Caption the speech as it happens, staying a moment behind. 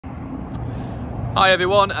Hi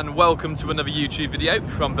everyone and welcome to another YouTube video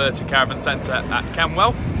from Berth Caravan Centre at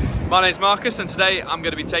Camwell. My name's Marcus and today I'm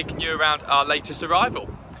going to be taking you around our latest arrival.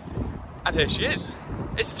 And here she is.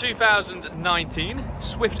 It's a 2019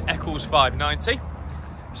 Swift Eccles 590.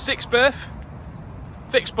 6 berth,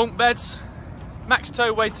 fixed bunk beds, max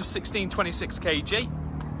tow weight of 1626 kg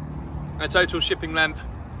and a total shipping length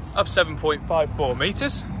of 7.54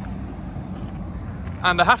 metres.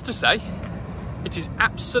 And I have to say, it is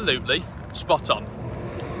absolutely spot on.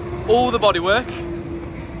 All the bodywork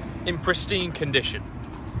in pristine condition.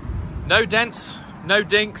 No dents, no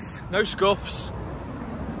dinks, no scuffs.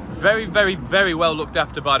 Very, very, very well looked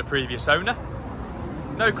after by the previous owner.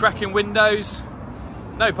 No cracking windows,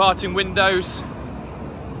 no parting windows.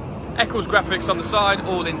 Eccles graphics on the side,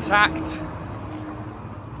 all intact.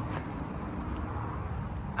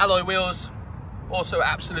 Alloy wheels, also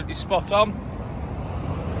absolutely spot on.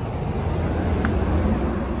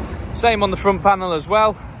 Same on the front panel as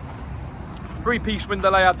well. 3-piece window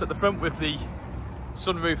layout at the front with the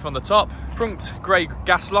sunroof on the top. Front grey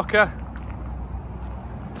gas locker.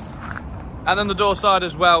 And then the door side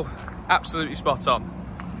as well, absolutely spot on.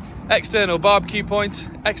 External barbecue point,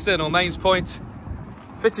 external mains point,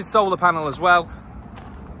 fitted solar panel as well.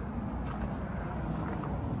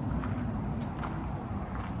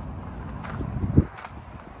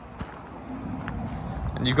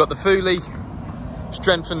 And you've got the fully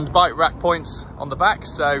strengthened bike rack points on the back,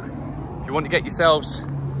 so if you want to get yourselves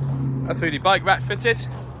a fully bike rack fitted,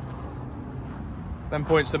 then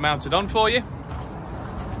points are mounted on for you.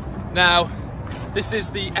 Now, this is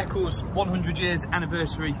the Eccles 100 years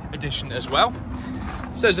anniversary edition as well,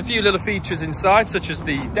 so there's a few little features inside, such as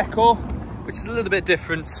the decor, which is a little bit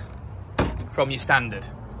different from your standard.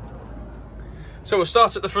 So we'll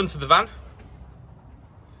start at the front of the van.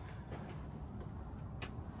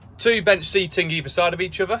 2 bench seating either side of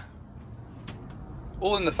each other,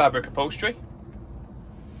 all in the fabric upholstery.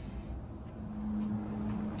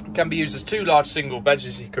 Can be used as 2 large single beds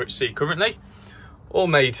as you see currently, all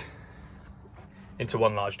made into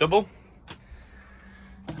 1 large double.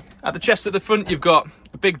 At the chest at the front you've got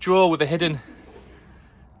a big drawer with a hidden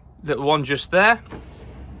little one just there.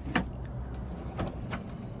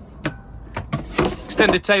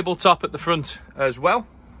 Extended tabletop at the front as well.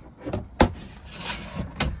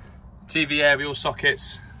 TV aerial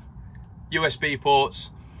sockets, USB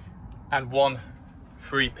ports, and 1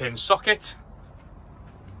 3-pin socket.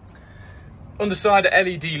 Underside are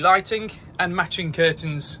LED lighting and matching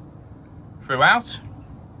curtains throughout.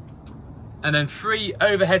 And then 3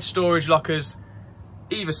 overhead storage lockers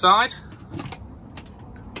either side.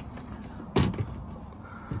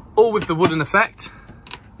 All with the wooden effect,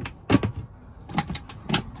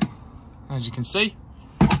 as you can see.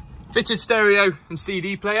 Fitted stereo and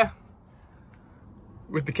CD player,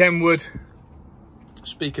 with the Kenwood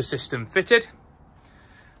speaker system fitted.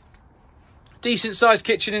 Decent sized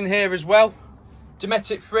kitchen in here as well.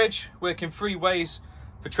 Dometic fridge, working 3 ways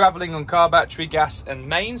for travelling on car battery, gas and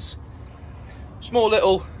mains. Small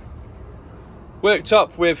little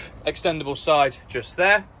worktop with extendable side just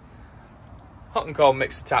there. Hot and cold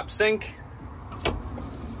mixer tap sink.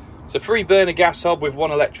 It's a 3 burner gas hob with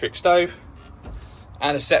 1 electric stove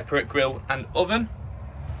and a separate grill and oven.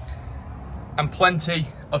 And plenty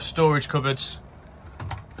of storage cupboards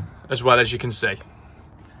as well, as you can see.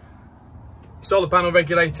 Solar panel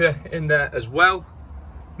regulator in there as well.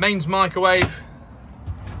 Mains microwave,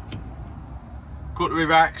 cutlery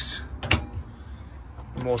racks,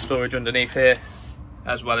 more storage underneath here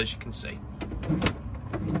as well, as you can see.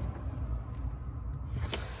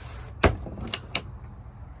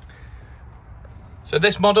 So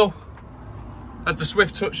this model has the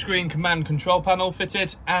Swift touchscreen command control panel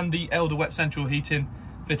fitted and the ALDE wet central heating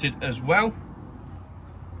fitted as well.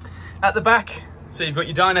 At the back, so you've got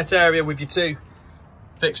your dinette area with your 2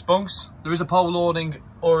 fixed bunks. There is a pole awning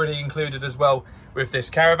already included as well with this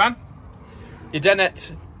caravan. Your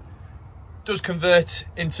dinette does convert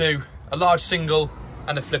into a large single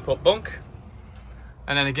and a flip up bunk.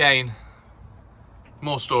 And then again,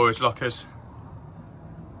 more storage lockers,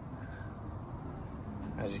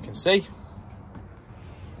 as you can see.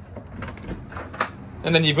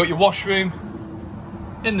 And then you've got your washroom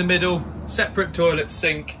in the middle, separate toilet,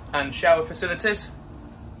 sink and shower facilities.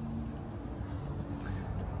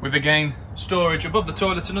 With again, storage above the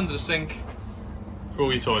toilet and under the sink for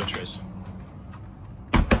all your toiletries.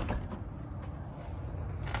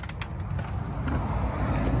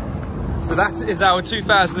 So that is our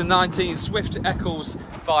 2019 Swift Eccles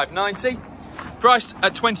 590, priced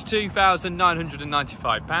at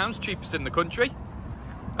 £22,995, cheapest in the country.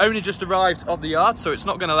 Only just arrived on the yard, so it's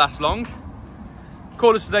not going to last long.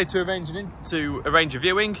 Call us today to arrange a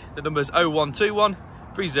viewing. The number is 0121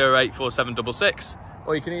 308 4766,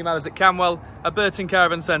 or you can email us at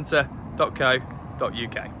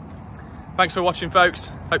camwell@burtoncaravancentre.co.uk. Thanks for watching,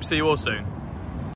 folks. Hope to see you all soon.